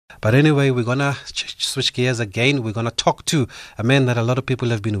But anyway, we're going to switch gears again. We're going to talk to a man that a lot of people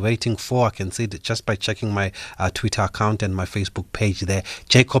have been waiting for. I can see that just by checking my Twitter account and my Facebook page there.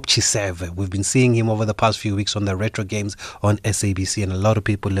 Jacob Chiseve. We've been seeing him over the past few weeks on the Retro Games on SABC, and a lot of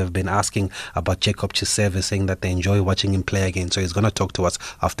people have been asking about Jacob Chiseve, saying that they enjoy watching him play again. So he's going to talk to us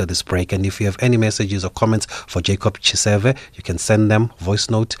after this break. And if you have any messages or comments for Jacob Chiseve, you can send them voice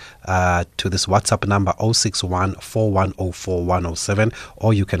note to this WhatsApp number 061 4104 107,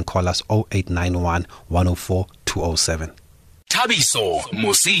 or you can call us 0891 104 207. Thabiso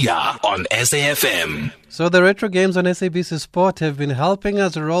Mosia on SAFM. So the Retro Games on SABC Sport have been helping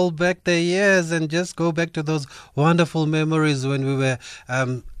us roll back the years and just go back to those wonderful memories when we were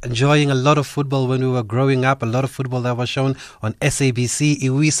enjoying a lot of football when we were growing up. A lot of football that was shown on SABC.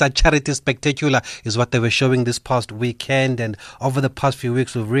 Iwisa Charity Spectacular is what they were showing this past weekend. And over the past few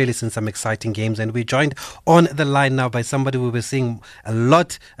weeks, we've really seen some exciting games. And we're joined on the line now by somebody we were seeing a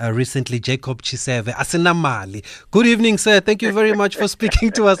lot recently, Jacob Chiseve. Asinamali. Good evening, sir. Thank you very much for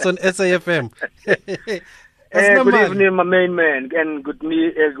speaking to us on SAFM. Good evening, my main man, and good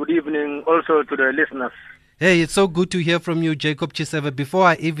evening also to the listeners. Hey, it's so good to hear from you, Jacob Chiseve. Before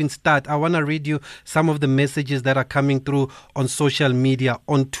I even start, I want to read you some of the messages that are coming through on social media,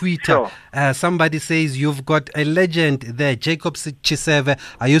 on Twitter. Sure. Somebody says, you've got a legend there, Jacob Chiseve.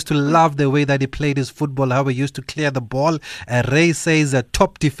 I used to love the way that he played his football, how he used to clear the ball. Ray says, a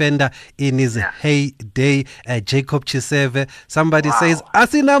top defender in his heyday, Jacob Chiseve. Somebody says,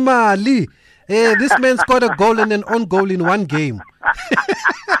 Asinamali. Hey, this man scored a goal and an own goal in one game.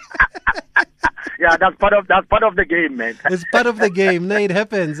 Yeah, that's part of the game, man. It's part of the game. No, it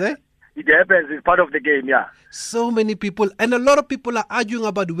happens, eh? It happens. It's part of the game, yeah. So many people, and a lot of people are arguing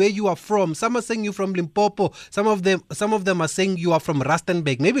about where you are from. Some are saying you're from Limpopo. Some of them are saying you are from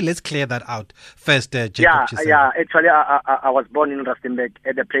Rustenburg. Maybe let's clear that out first, Jacob Chiseve. Yeah. Actually, I was born in Rustenburg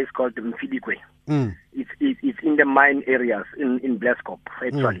at a place called Mfidikwe. It's in the mine areas in Blaskop,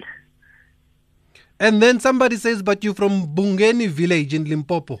 actually. And then somebody says, but you're from Bungeni village in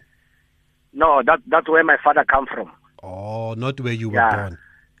Limpopo. No, that's where my father come from. Oh, not where you were born.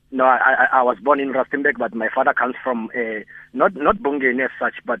 No, I was born in Rustenburg, but my father comes from not Bungeni as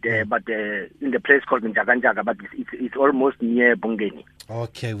such, but in the place called Njaganjaga, but it's almost near Bungeni.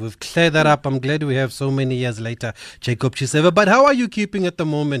 Okay, we've cleared that up. I'm glad we have so many years later, Jacob Chiseve. But how are you keeping at the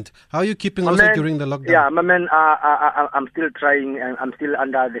moment? How are you keeping during the lockdown? Yeah, my man, I'm still trying, and I'm still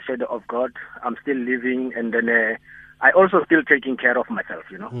under the shadow of God. I'm still living, and then I also still taking care of myself,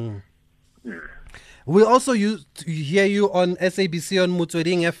 you know. We also used to hear you on SABC on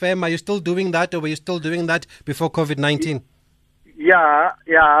Motsweding FM. Are you still doing that, or were you still doing that before COVID-19? Yeah,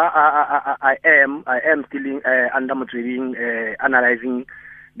 I am. I am still under Motsweding, analyzing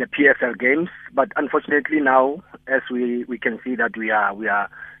the PSL games. But unfortunately now, as we can see that we are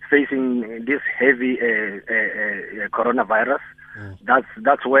facing this heavy coronavirus.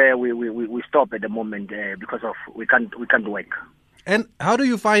 That's where we stop at the moment because of we can't work. And how do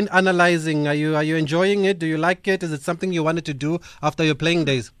you find analyzing? Are you enjoying it? Do you like it? Is it something you wanted to do after your playing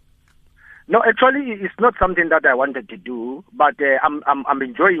days? No, actually, it's not something that I wanted to do, but I'm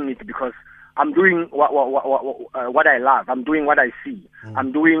enjoying it because I'm doing what I love. I'm doing what I see.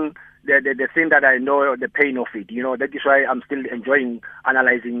 I'm doing the thing that I know, the pain of it. You know, that is why I'm still enjoying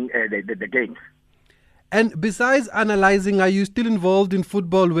analyzing the games. And besides analyzing, are you still involved in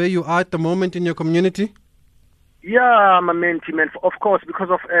football where you are at the moment in your community? Yeah, my main team, and of course, because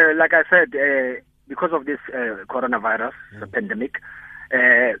of, like I said, because of this coronavirus pandemic,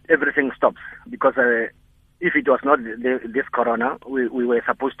 everything stops. Because if it was not this corona, we were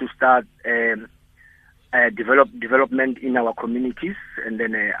supposed to start development in our communities, and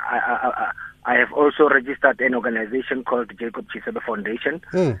then I have also registered an organization called Jacob Chiseve Foundation.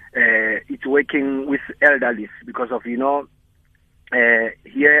 It's working with elderly because of, you know,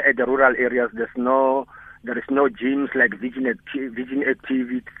 here at the rural areas, there is no gyms like vision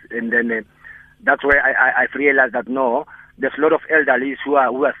activities, and then that's where I've realized that there's a lot of elderly who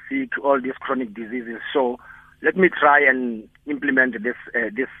are sick, all these chronic diseases. So let me try and implement this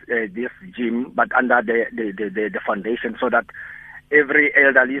gym, but under the foundation, so that every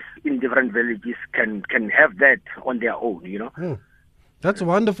elderly in different villages can have that on their own. You know. That's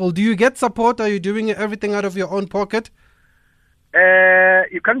wonderful. Do you get support? Are you doing everything out of your own pocket?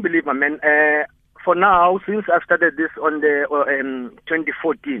 You can't believe, my man. For now, since I started this on the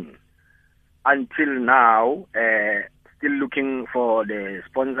 2014 until now, still looking for the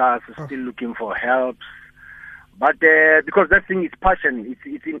sponsors, still looking for helps. But because that thing is passion,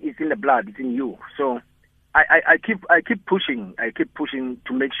 it's in the blood, it's in you. So I keep pushing. I keep pushing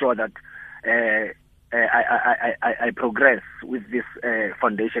to make sure that I progress with this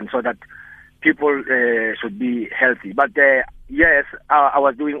foundation so that people should be healthy. But yes, I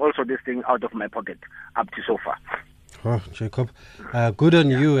was doing also this thing out of my pocket up to so far. Oh, Jacob, good on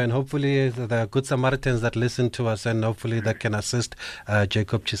you, and hopefully there are good Samaritans that listen to us, and hopefully that can assist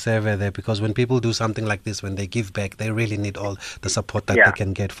Jacob Chiseve there, because when people do something like this, when they give back, they really need all the support that they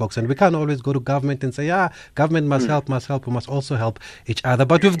can get, folks. And we can't always go to government and say, government must help. We must also help each other.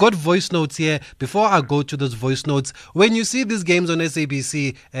 But we've got voice notes here. Before I go to those voice notes, when you see these games on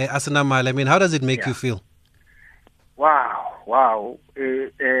SABC, Asanamal, I mean, how does it make you feel? Wow.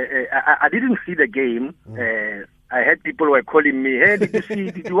 I didn't see the game. I had people were calling me, hey,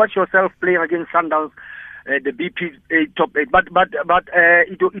 did you watch yourself playing against Sundowns, the BP top 8? But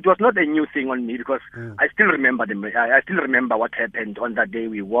it was not a new thing on me, because I still remember I still remember what happened on that day.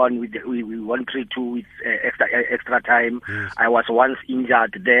 We won we won 3-2 with extra time. Yes. I was once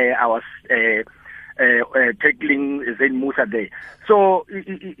injured there. I was tackling Zain Musa there. So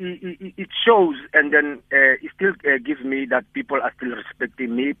it shows, and then it still gives me that people are still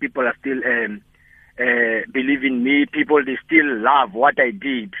respecting me. People are still believe in me. People, they still love what I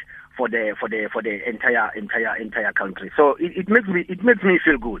did for the entire country. So it makes me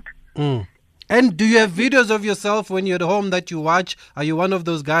feel good. And do you have videos of yourself when you're at home that you watch? Are you one of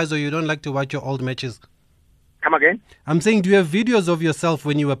those guys, or you don't like to watch your old matches? Come again? I'm saying, do you have videos of yourself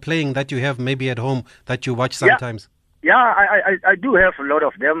when you were playing that you have maybe at home that you watch sometimes? Yeah, I do have a lot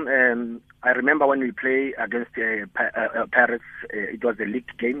of them. I remember when we play against Paris, it was a league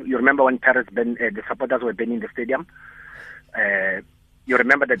game. You remember when Paris, the supporters were banning the stadium? You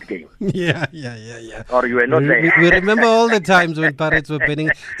remember that game? Yeah. Or you were not there? We remember all the times when Pirates were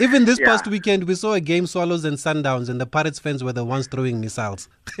banning. Even this past weekend, we saw a game, Swallows and Sundowns, and the Pirates fans were the ones throwing missiles.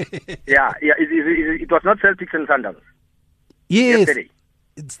 It was not Celtics and Sundowns. Yes.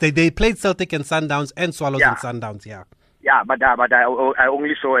 They played Celtic and Sundowns and Swallows and Sundowns, Yeah, but I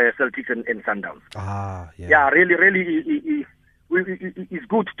only saw Celtics and Sundowns. Yeah, really, it's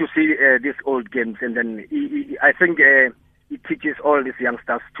good to see these old games, and then I think it teaches all these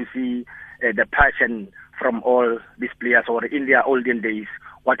youngsters to see the passion from all these players, or in their olden days,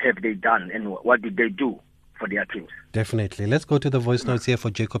 what have they done and what did they do for their teams. Definitely. Let's go to the voice notes here for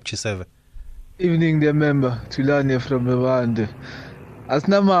Jacob Chiseve. Evening, dear member. Tulane from Rwanda.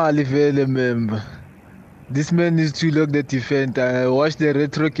 Asnamali vele member. This man is too look the defend. I watched the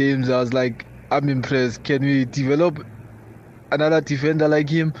retro games. I was like, I'm impressed. Can we develop another defender like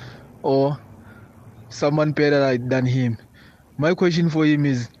him, or someone better than him? My question for him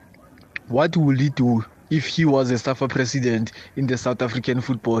is, what will he do if he was a SAFA president in the South African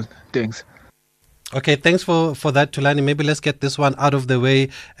football? Thanks. Okay, thanks for that, Tulani. Maybe let's get this one out of the way.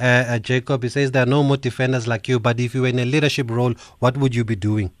 Jacob, he says there are no more defenders like you, but if you were in a leadership role, what would you be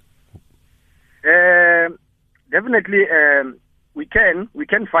doing? Definitely, we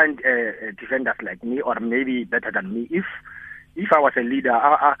can find defenders like me, or maybe better than me. If I was a leader,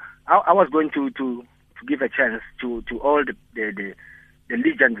 I was going to give a chance to all the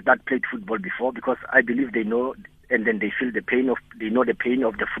legends that played football before, because I believe they know, and then they feel the pain of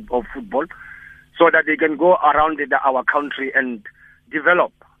football, so that they can go around our country and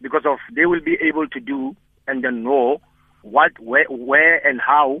develop, because they will be able to do and then know where and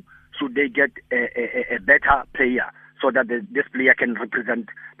how should they get a better player, so that this player can represent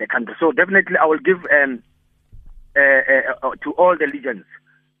the country. So definitely I will give to all the legends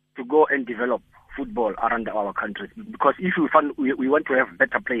to go and develop football around our countries, because if we want to have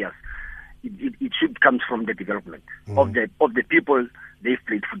better players, it should come from the development of the people they've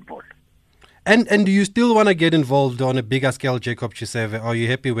played football. And do you still want to get involved on a bigger scale, Jacob Chiseve? Or are you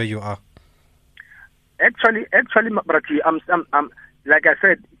happy where you are? Actually, Brati, I'm like I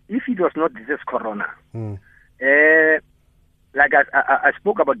said, if it was not this corona, like I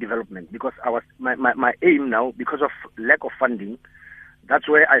spoke about development, because my aim now, because of lack of funding, that's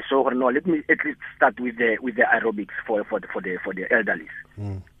where I saw, no, let me at least start with the aerobics for the elderly,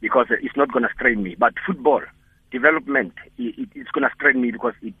 because it's not going to strain me. But football development, it's going to strain me,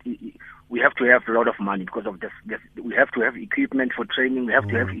 because we have to have a lot of money because of this. We have to have equipment for training. We have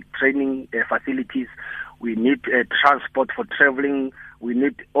to have training facilities. We need transport for traveling. We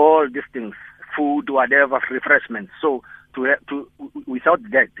need all these things, food, whatever, refreshments. So without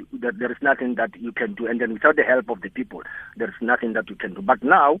that, there is nothing that you can do. And then without the help of the people, there is nothing that you can do. But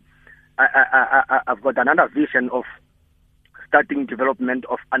now, I've got another vision of starting development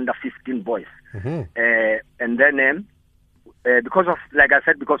of under 15 boys. And then, because of, like I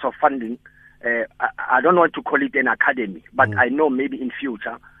said, because of funding, I don't want to call it an academy, but I know maybe in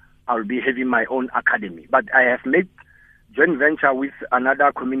future I'll be having my own academy. But I have made joint venture with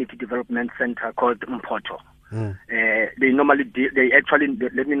another community development center called Mpoto. They normally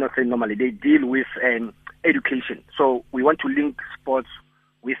let me not say normally, they deal with education. So we want to link sports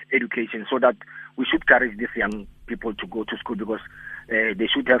with education so that we should encourage these young people to go to school, because they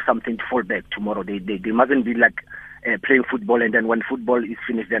should have something to fall back tomorrow. They mustn't be like playing football, and then when football is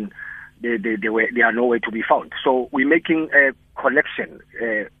finished, then they are nowhere to be found. So we're making a collection,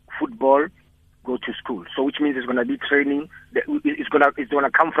 football, go to school. So which means it's going to be training. It's going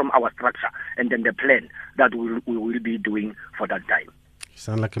to come from our structure, and then the plan that we will be doing for that time. You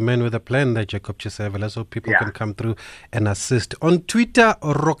sound like a man with a plan there, Jacob Chiseve. Let's hope people can come through and assist. On Twitter,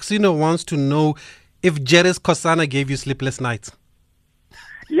 Roxino wants to know if Jerry Kosana gave you sleepless nights.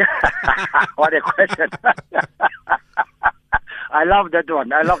 Yeah, what a question. I love that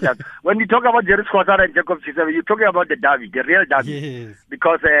one. I love that. When you talk about Jerry Kosana and Jacob Chiseve, you're talking about the derby, the real derby. Yes.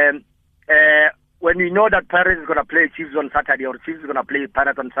 Because when we know that Pirates is going to play Chiefs on Saturday, or Chiefs is going to play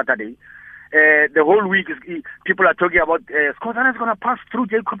Pirates on Saturday, the whole week people are talking about Skosana is going to pass through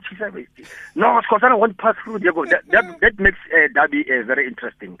Jacob Chiseve. No, Skosana won't pass through Jacob. That makes derby very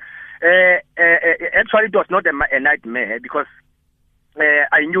interesting. Actually, it was not a nightmare, because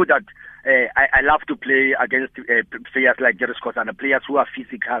I knew that I love to play against players like Jerry Skosana, players who are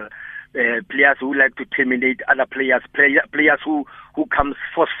physical, players who like to terminate other players, players who comes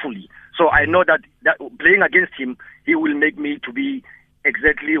forcefully. So I know that playing against him, he will make me to be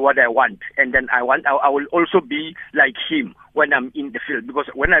exactly what I want, and then I will also be like him when I'm in the field, because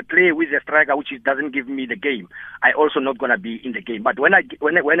when I play with a striker which doesn't give me the game, I also not gonna be in the game. But when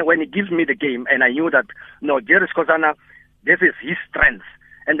he gives me the game, and I knew that no, Jerry Skosana, this is his strength,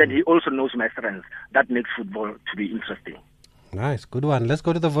 and then he also knows my strength. That makes football to be interesting. Nice, good one. Let's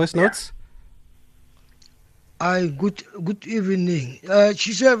go to the voice notes. Hi, good evening.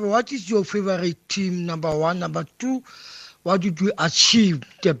 Chiseve, what is your favorite team? Number one, number two, what did you achieve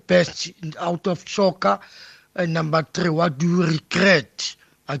the best out of soccer? And number three, what do you regret?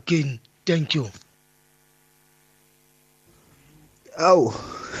 Again, thank you. Oh,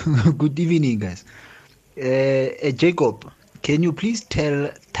 good evening, guys. Jacob, can you please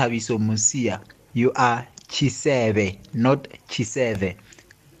tell Thabiso Mosia you are Chiseve, not Chiseve?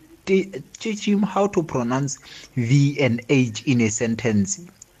 Teach him how to pronounce V and H in a sentence.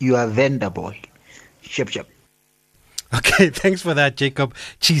 You are Vanderboy. Shep. Okay, thanks for that, Jacob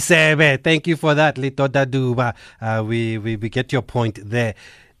Chisebe. Thank you for that, Litoda Duba. We get your point there.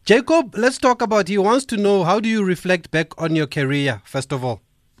 Jacob, let's talk about, he wants to know, how do you reflect back on your career, first of all?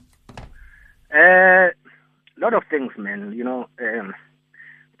 A lot of things, man. You know,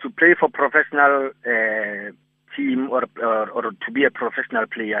 to play for professional team or to be a professional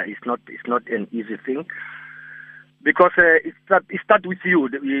player is not an easy thing, because it starts with you.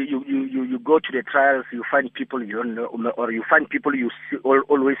 You go to the trials, you find people you don't know, or you find people you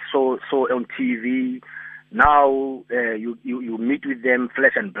always saw on TV. Now you meet with them,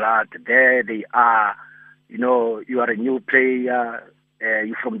 flesh and blood. There they are. You know, you are a new player.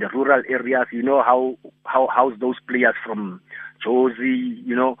 You're from the rural areas. You know how those players from Jozi,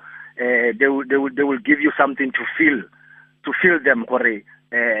 you know, they will give you something to feel them.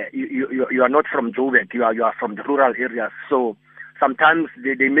 You are not from Joburg. You are from the rural areas. So sometimes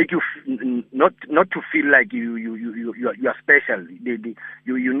they make you not to feel like you are special.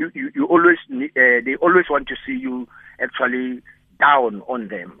 You always they always want to see you actually down on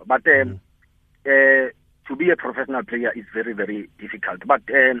them. But to be a professional player is very, very difficult. But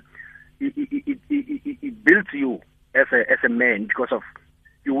it builds you as a man, because of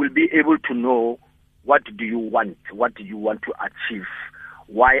you will be able to know what do you want to achieve,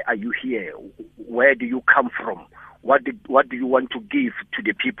 why are you here, where do you come from, what do you want to give to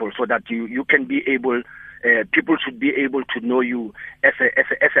the people, so that you can be able, people should be able to know you as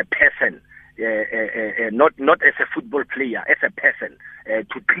a person, not as a football player, as a person,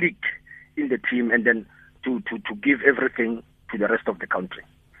 to click in the team, and then to give everything to the rest of the country.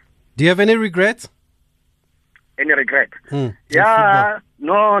 Do you have any regrets? Any regret? Yeah,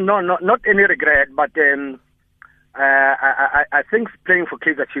 no, not any regret. But I think playing for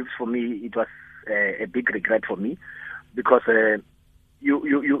Kaizer Chiefs, for me, it was a big regret for me, because you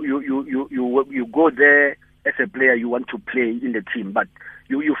go there as a player, you want to play in the team, but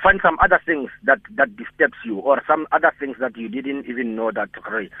you find some other things that disturbs you, or some other things that you didn't even know that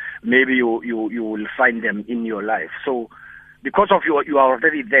maybe you will find them in your life. So because of you are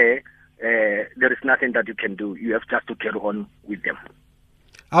already there. There is nothing that you can do. You have just to carry on with them.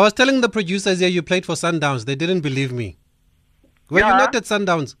 I was telling the producers here you played for Sundowns. They didn't believe me. Were you not at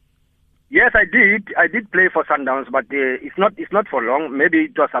Sundowns? Yes, I did. I did play for Sundowns, but it's not for long. Maybe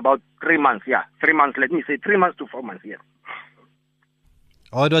it was about 3 months. Yeah, 3 months. Let me say 3 months to 4 months. Yeah.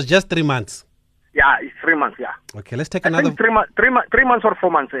 Oh, it was just 3 months. Yeah, it's 3 months. Yeah. Okay, let's take I another. think 3 months or 4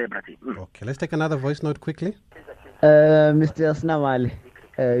 months, Brati. Okay, let's take another voice note quickly. Mr. Snamali,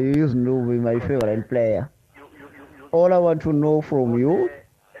 you used to be my favorite player. All I want to know from you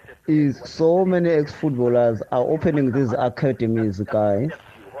is so many ex-footballers are opening these academies, guys.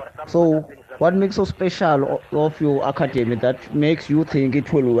 So what makes so special of your academy that makes you think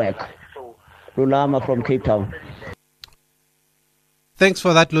it will work? Lulama from Cape Town. Thanks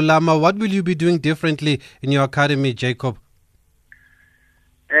for that, Lulama. What will you be doing differently in your academy, Jacob?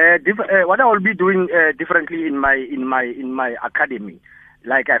 What I will be doing differently in my academy,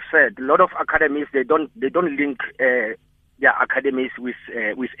 like I've said, a lot of academies they don't link their academies with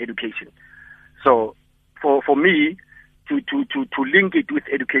education. So for me to link it with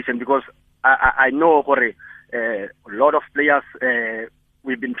education, because I know a lot of players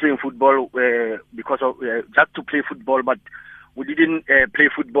we've been playing football because of just to play football, but we didn't play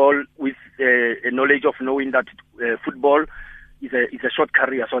football with a knowledge of knowing that football is a short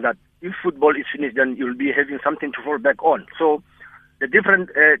career, so that if football is finished, then you'll be having something to fall back on. So the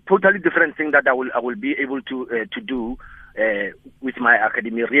totally different thing that I will be able to do with my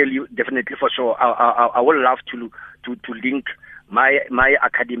academy, really, definitely for sure. I would love to link my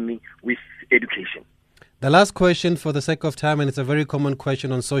academy with education. The last question for the sake of time, and it's a very common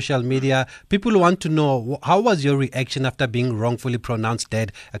question on social media. People want to know, how was your reaction after being wrongfully pronounced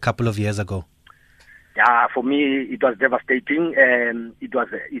dead a couple of years ago? Yeah, for me, it was devastating. It was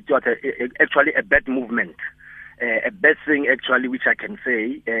actually a bad movement. A bad thing, actually, which I can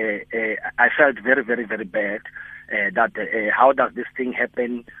say. I felt very, very, very bad. How does this thing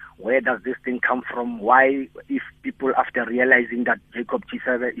happen? Where does this thing come from? Why, if people, after realizing that Jacob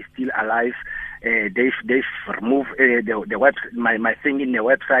Chiseve is still alive, they've removed the website, my thing in the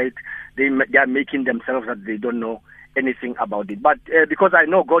website. They are making themselves that they don't know anything about it. But because I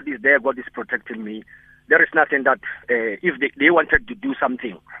know God is there, God is protecting me. There is nothing that if they wanted to do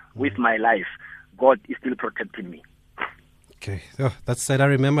something with my life, God is still protecting me. Okay, that's said. I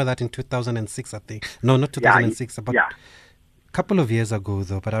remember that in 2006, I think. No, not 2006, but a couple of years ago,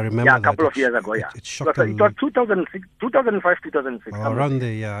 though. But I remember a couple of years ago, It shocked it was 2006, 2005, 2006. Around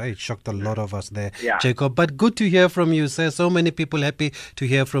there, it shocked a lot of us there, Yeah. Jacob. But good to hear from you, sir. So many people happy to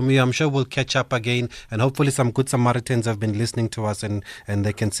hear from you. I'm sure we'll catch up again, and hopefully some good Samaritans have been listening to us, and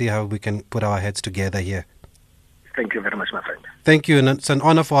they can see how we can put our heads together here. Thank you very much, my friend. Thank you, and it's an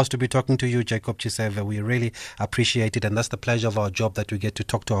honor for us to be talking to you, Jacob Chiseve. We really appreciate it, and that's the pleasure of our job, that we get to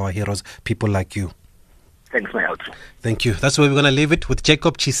talk to our heroes, people like you. Thanks, my out. Thank you. That's where we're going to leave it with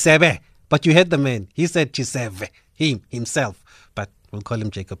Jacob Chiseve. But you heard the man. He said Chiseve, himself. But we'll call him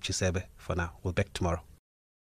Jacob Chiseve for now. We'll be back tomorrow.